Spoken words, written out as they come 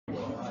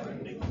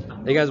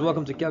Hey guys,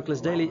 welcome to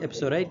Calculus Daily,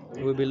 episode 8.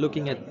 We'll be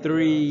looking at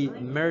 3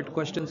 merit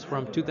questions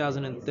from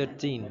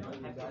 2013.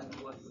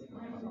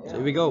 So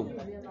here we go.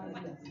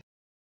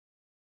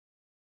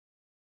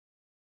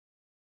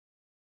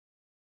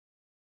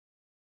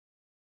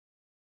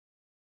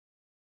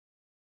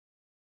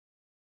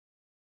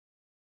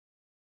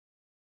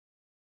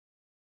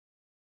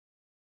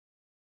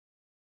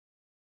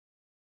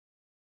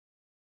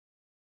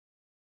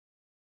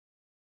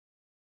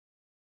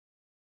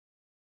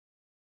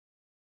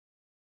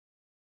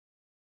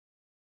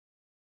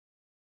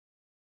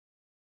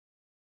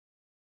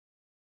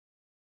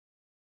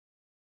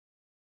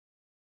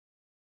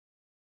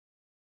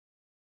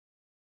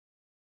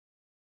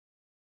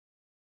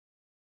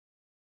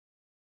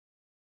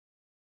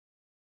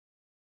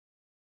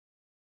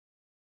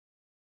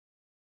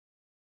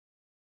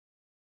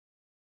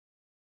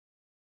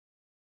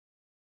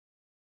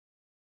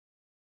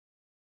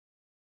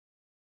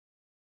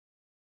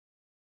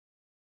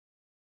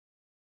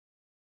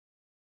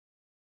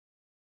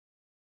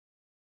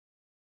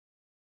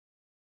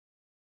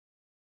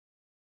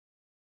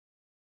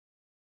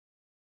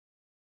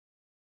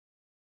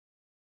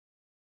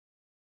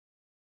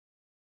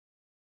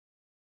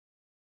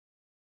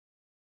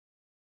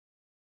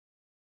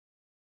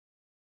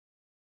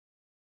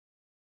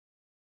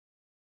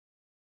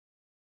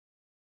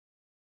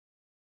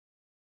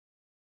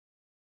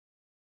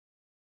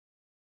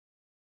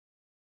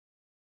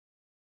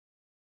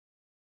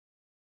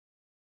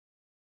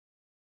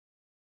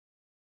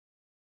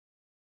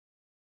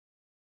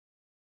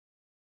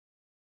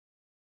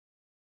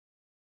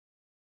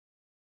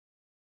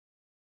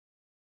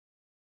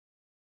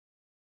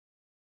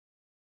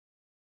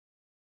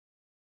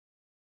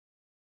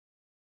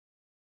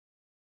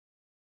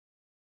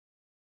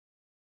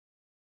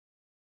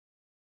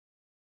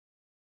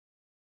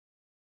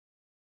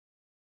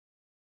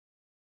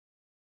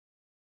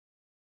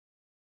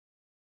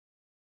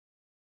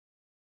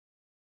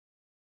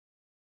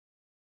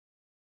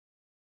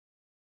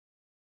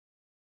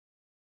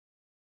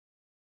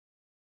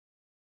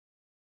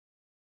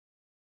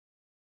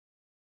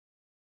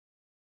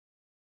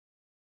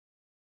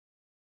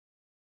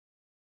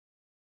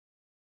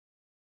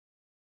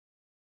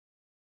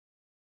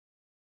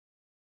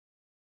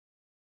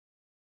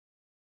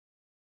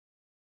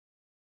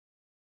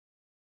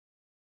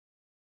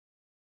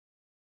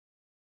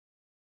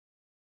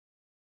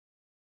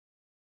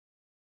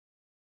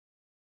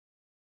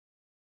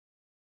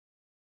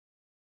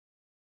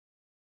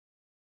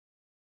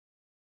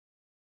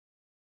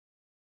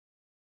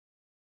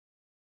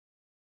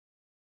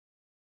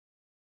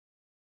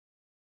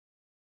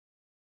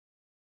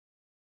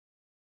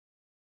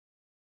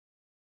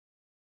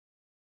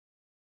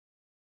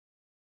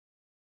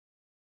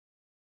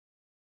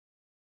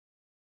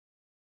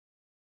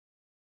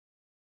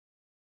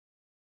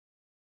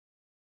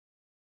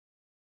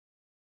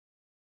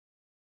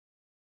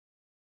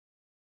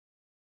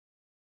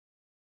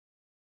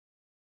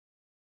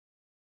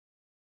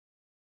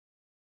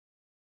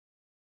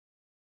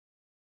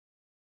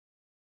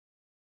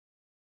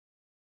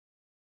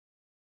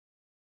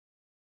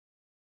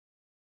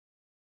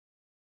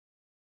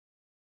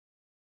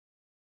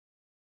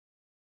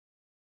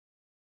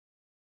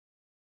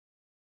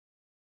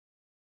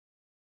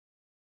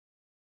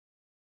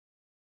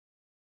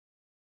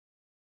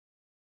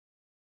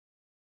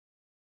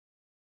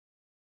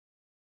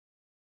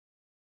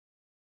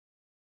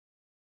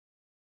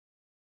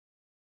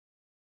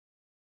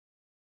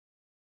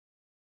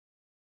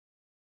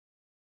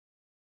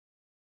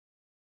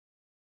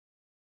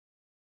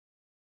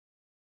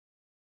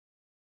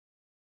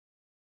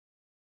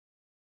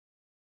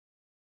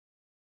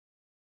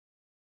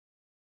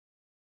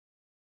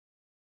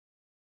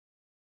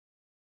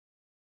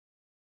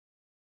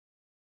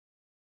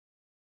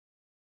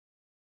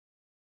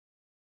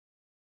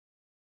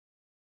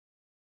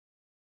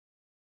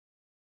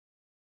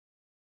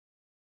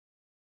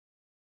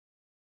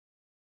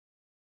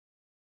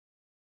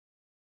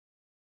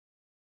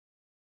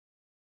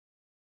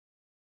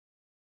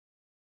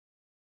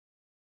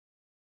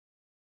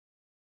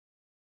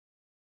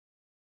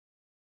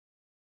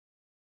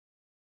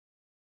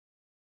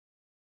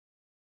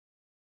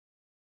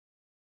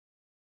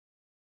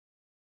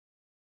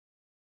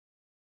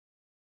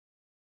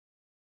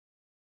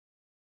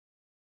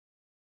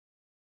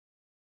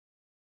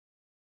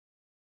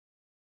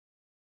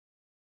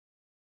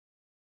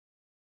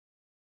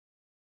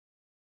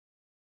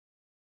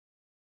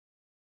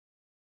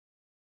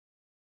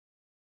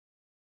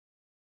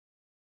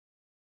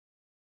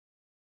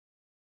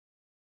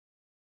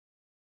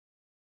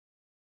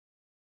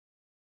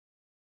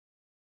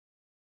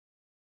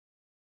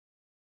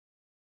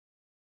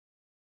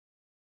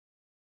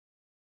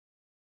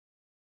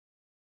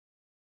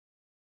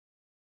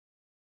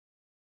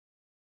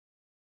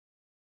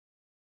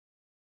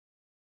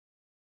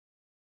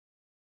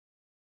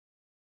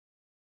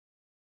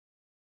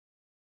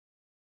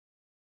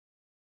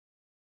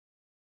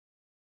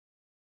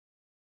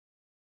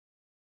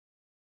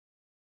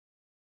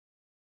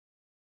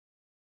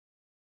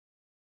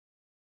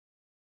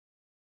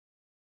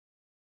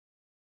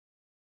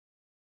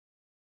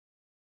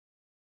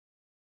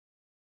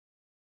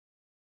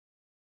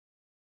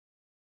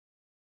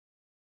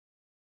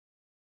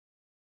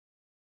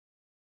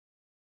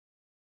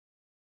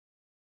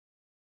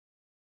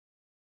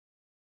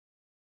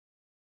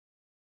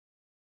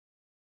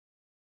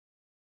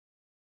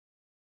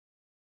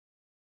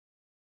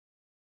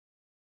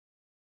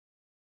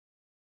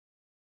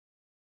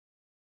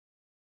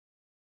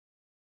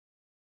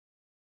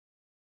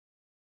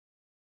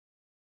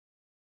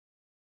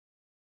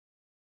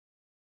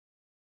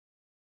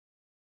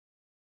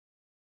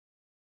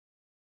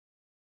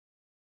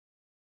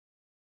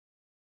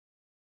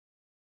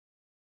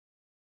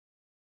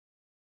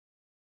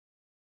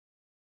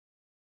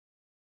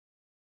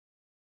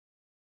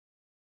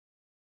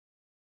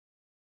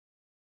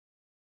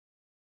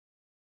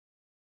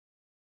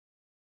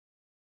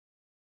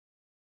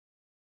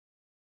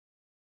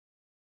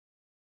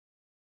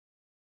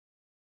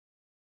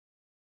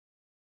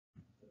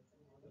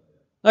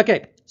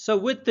 Okay, so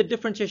with the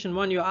differentiation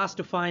one, you're asked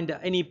to find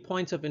any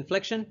points of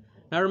inflection.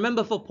 Now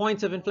remember, for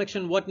points of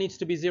inflection, what needs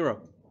to be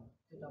 0?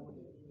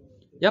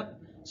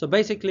 Yep. So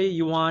basically,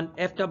 you want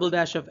f double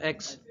dash of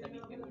x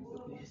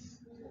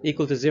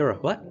equal to 0.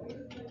 What?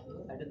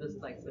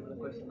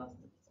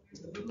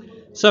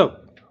 So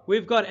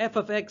we've got f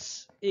of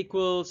x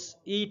equals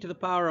e to the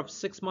power of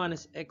 6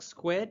 minus x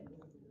squared.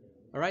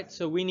 All right,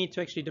 so we need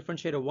to actually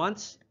differentiate it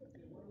once.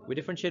 We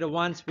differentiate it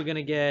once, we're going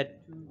to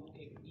get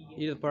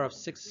e to the power of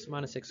 6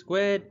 minus x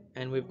squared,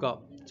 and we've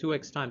got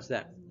 2x times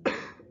that.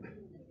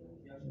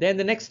 Then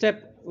the next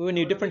step, when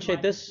you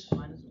differentiate this,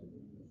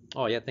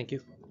 oh yeah, thank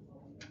you.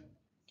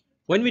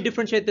 When we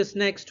differentiate this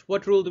next,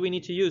 what rule do we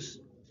need to use?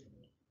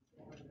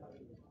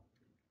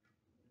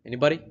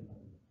 Anybody?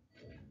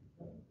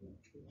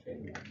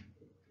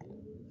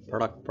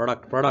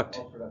 Product.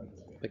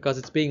 Because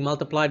it's being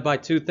multiplied by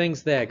two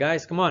things there,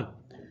 guys. Come on.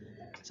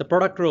 It's a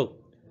product rule.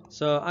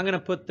 So I'm going to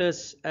put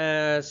this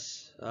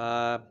as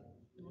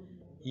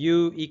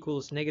u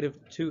equals negative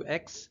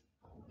 2x.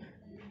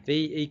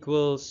 V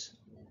equals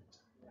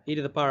e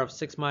to the power of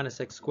 6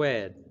 minus x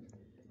squared.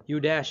 U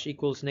dash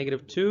equals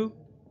negative 2.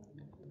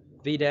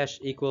 V dash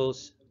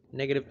equals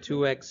negative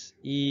 2x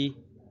e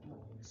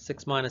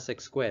 6 minus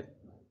x squared.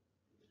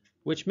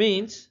 Which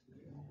means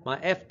my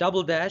f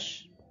double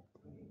dash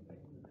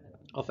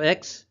of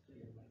x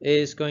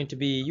is going to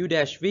be u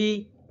dash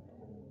v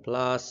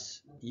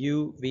plus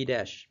u v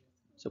dash.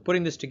 So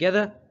putting this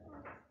together,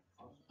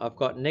 I've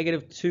got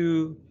negative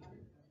 2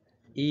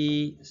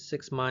 e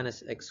 6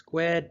 minus x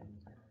squared.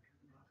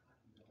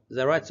 Is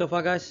that right so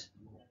far, guys?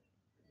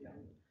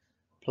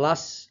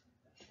 Plus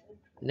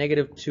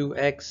negative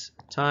 2x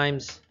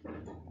times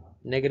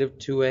negative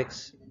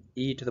 2x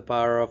e to the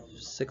power of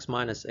 6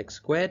 minus x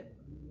squared.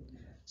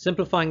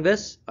 Simplifying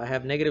this, I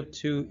have negative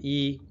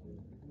 2e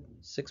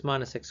 6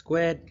 minus x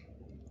squared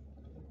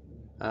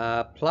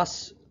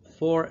plus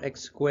 4x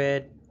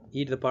squared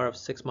e to the power of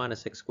 6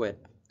 minus x squared.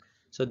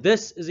 So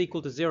this is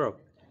equal to 0.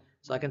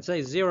 So I can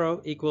say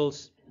 0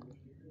 equals,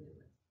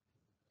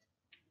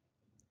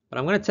 but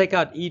I'm going to take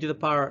out e to the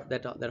power,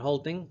 that whole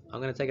thing, I'm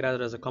going to take it out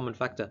as a common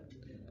factor.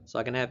 So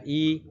I can have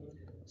e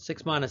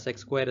 6 minus x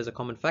squared as a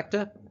common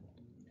factor,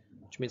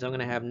 which means I'm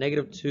going to have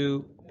negative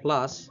 2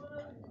 plus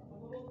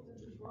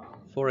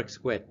 4x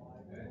squared.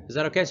 Is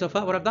that okay so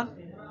far, what I've done?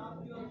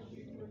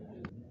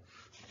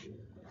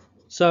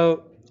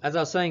 So, as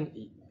I was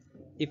saying,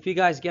 if you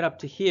guys get up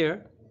to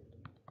here,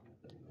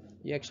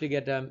 you actually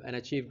get an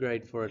achieved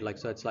grade for it,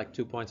 so it's like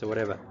 2 points or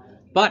whatever.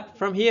 But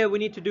from here, we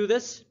need to do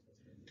this.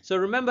 So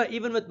remember,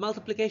 even with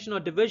multiplication or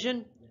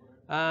division,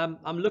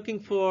 I'm looking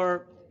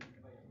for,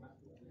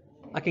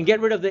 I can get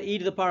rid of the e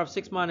to the power of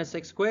 6 minus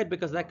x squared,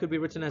 because that could be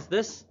written as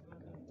this,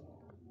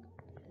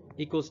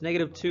 equals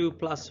negative 2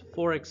 plus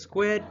 4x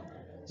squared.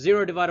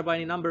 0 divided by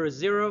any number is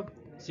 0.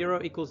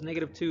 0 equals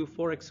negative 2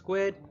 4x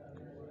squared.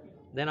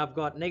 Then I've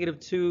got negative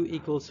 2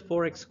 equals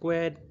 4x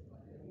squared,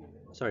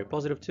 sorry,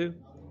 positive 2.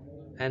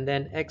 And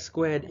then x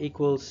squared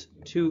equals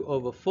 2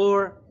 over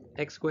 4.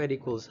 X squared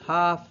equals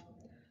half.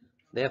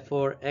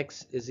 Therefore,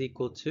 x is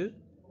equal to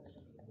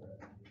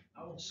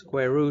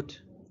square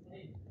root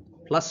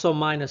plus or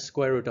minus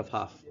square root of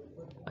half.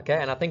 Okay,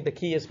 and I think the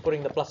key is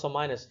putting the plus or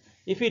minus.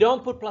 If you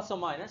don't put plus or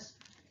minus,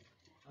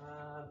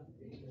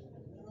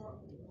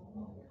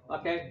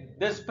 okay,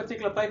 this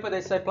particular paper,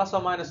 they say plus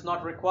or minus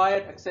not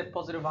required, except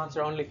positive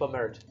answer only for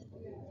merit.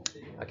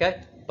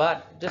 Okay,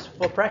 but just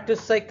for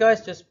practice sake,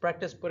 guys, just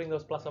practice putting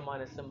those plus or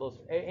minus symbols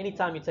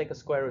anytime you take a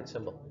square root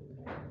symbol.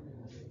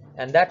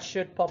 And that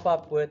should pop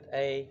up with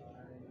a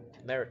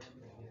merit.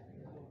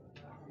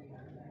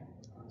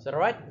 Is that all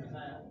right?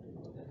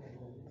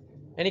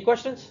 Any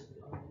questions?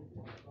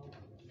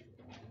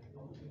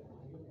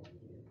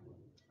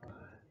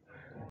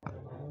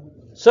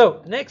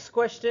 So next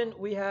question,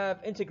 we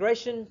have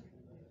integration.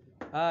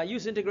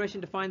 Use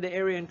integration to find the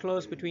area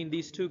enclosed between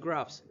these two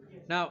graphs.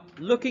 Now,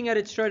 looking at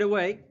it straight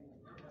away,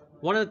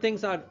 one of the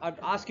things I'd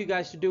ask you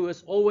guys to do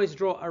is always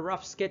draw a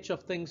rough sketch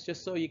of things,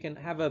 just so you can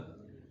have a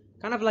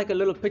kind of like a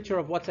little picture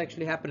of what's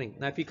actually happening.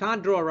 Now, if you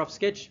can't draw a rough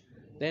sketch,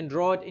 then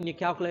draw it in your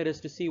calculators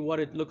to see what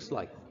it looks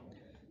like.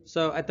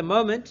 So at the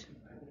moment,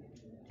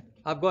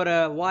 I've got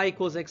a y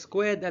equals x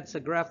squared. That's a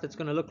graph that's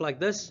going to look like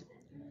this.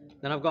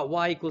 Then I've got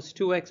y equals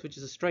 2x, which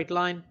is a straight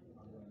line.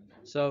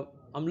 So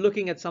I'm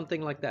looking at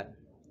something like that.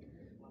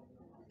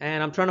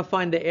 And I'm trying to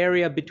find the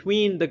area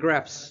between the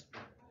graphs.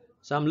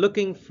 So I'm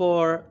looking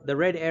for the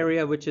red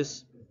area, which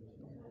is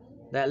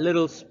that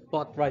little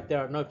spot right there.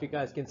 I don't know if you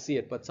guys can see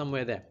it, but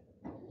somewhere there.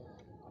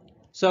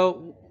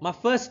 So my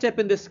first step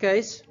in this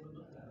case,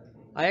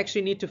 I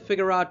actually need to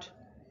figure out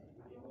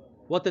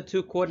what the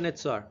two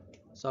coordinates are.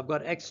 So I've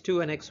got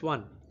x2 and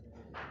x1.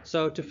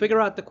 So to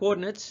figure out the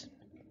coordinates,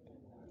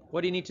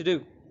 what do you need to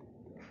do?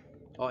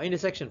 Or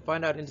intersection,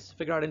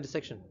 figure out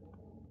intersection.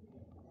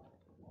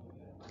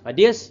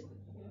 Ideas?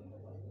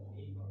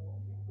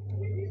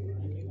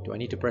 Do I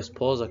need to press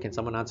pause, or can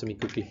someone answer me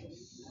quickly?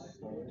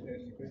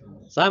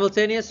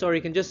 Simultaneous, or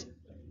you can just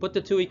put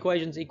the two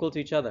equations equal to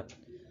each other.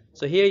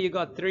 So here you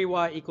got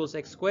 3y equals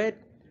x squared.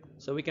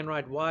 So we can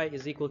write y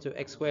is equal to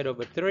x squared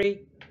over 3.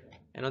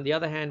 And on the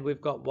other hand,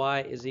 we've got y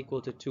is equal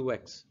to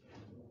 2x.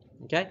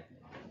 Okay?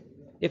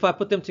 If I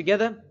put them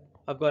together,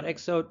 I've got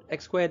x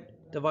squared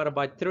divided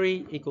by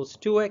 3 equals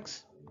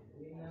 2x.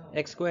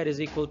 X squared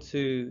is equal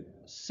to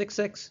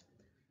 6x.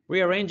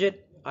 Rearrange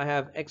it, I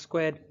have x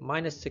squared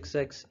minus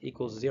 6x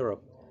equals 0.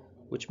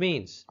 Which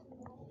means,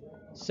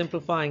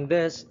 simplifying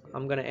this,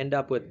 I'm going to end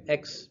up with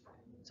x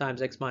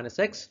times x minus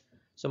x.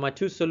 So my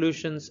two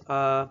solutions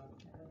are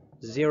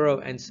 0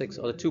 and 6,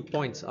 or the 2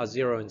 points are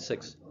 0 and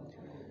 6.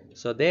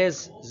 So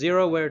there's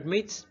 0 where it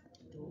meets,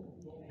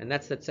 and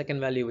that's that second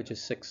value, which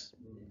is 6.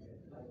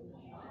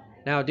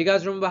 Now, do you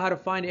guys remember how to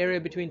find area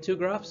between two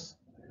graphs?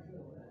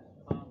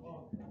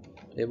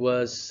 It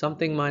was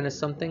something minus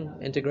something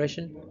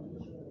integration.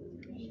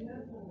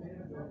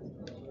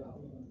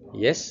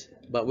 Yes,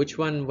 but which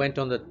one went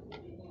on the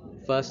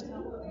first?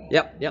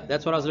 Yep,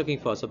 that's what I was looking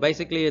for. So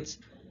basically it's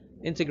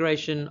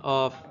integration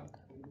of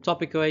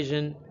top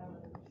equation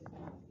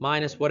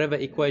minus whatever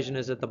equation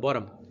is at the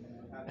bottom.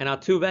 And our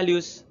two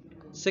values,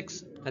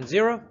 6 and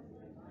 0.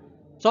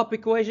 Top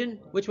equation,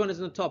 which one is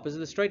in the top? Is it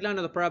the straight line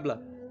or the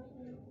parabola?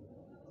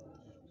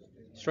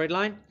 Straight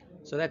line.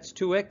 So that's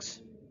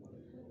 2x.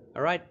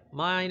 Alright,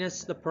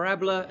 minus the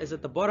parabola is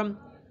at the bottom.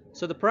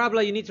 So the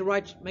parabola you need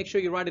to make sure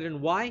you write it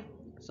in y.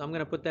 So I'm going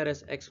to put that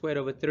as x squared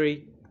over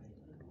 3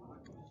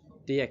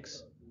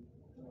 dx.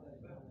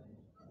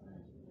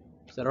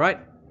 Is that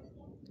alright?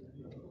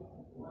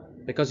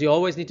 Because you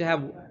always need to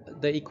have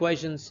the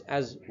equations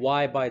as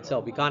y by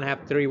itself. You can't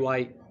have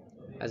 3y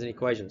as an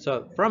equation.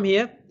 So from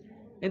here,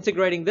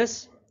 integrating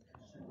this,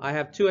 I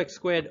have 2x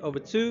squared over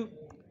 2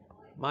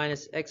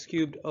 minus x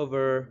cubed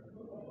over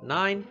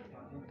 9.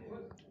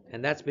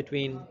 And that's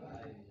between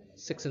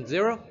 6 and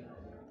 0.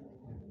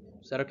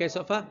 Is that okay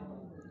so far?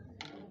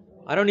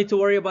 I don't need to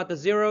worry about the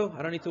 0.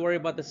 I don't need to worry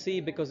about the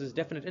c because it's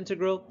definite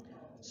integral.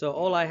 So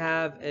all I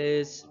have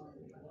is,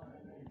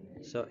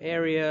 so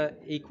area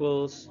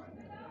equals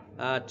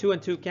 2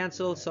 and 2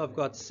 cancel. So I've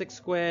got 6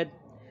 squared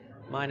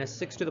minus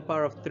 6 to the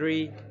power of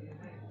 3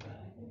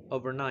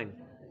 over 9.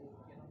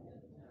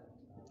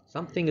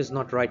 Something is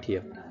not right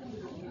here.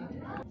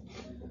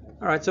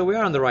 Alright, so we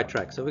are on the right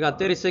track. So we got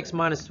 36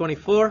 minus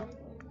 24.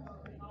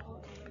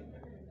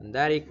 And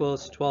that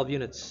equals 12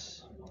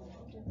 units.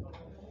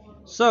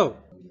 So,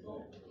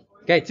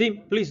 okay,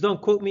 team, please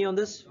don't quote me on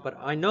this, but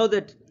I know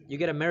that you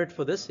get a merit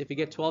for this if you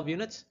get 12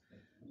 units.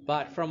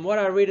 But from what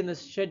I read in the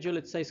schedule,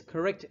 it says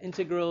correct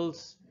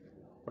integrals.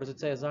 What does it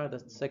say, Azar? The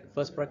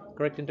first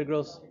correct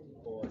integrals?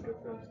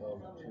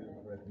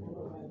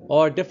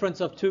 Or difference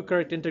of two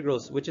correct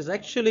integrals, which is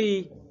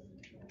actually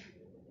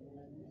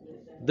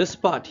this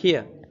part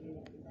here.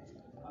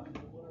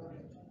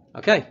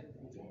 Okay.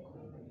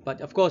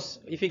 But of course,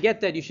 if you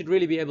get that, you should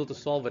really be able to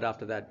solve it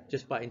after that,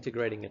 just by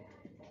integrating it.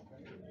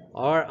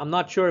 Or I'm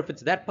not sure if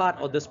it's that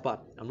part or this part.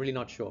 I'm really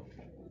not sure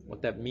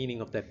what that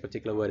meaning of that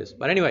particular word is.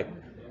 But anyway,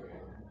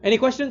 any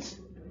questions?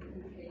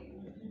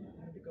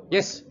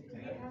 Yes? Do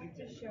you have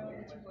to show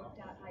that you worked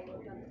out how you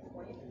worked out the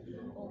point,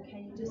 or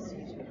can you just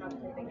use your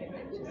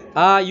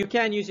calculator? You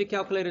can use your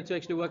calculator to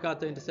actually work out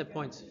the intercept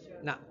points.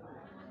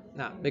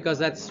 No, because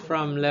that's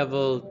from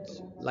level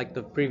like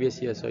the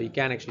previous year, so you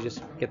can actually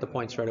just get the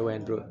points right away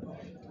and do it.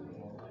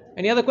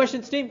 Any other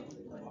questions, team?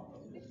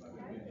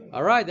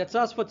 Alright, that's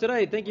us for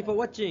today. Thank you for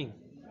watching.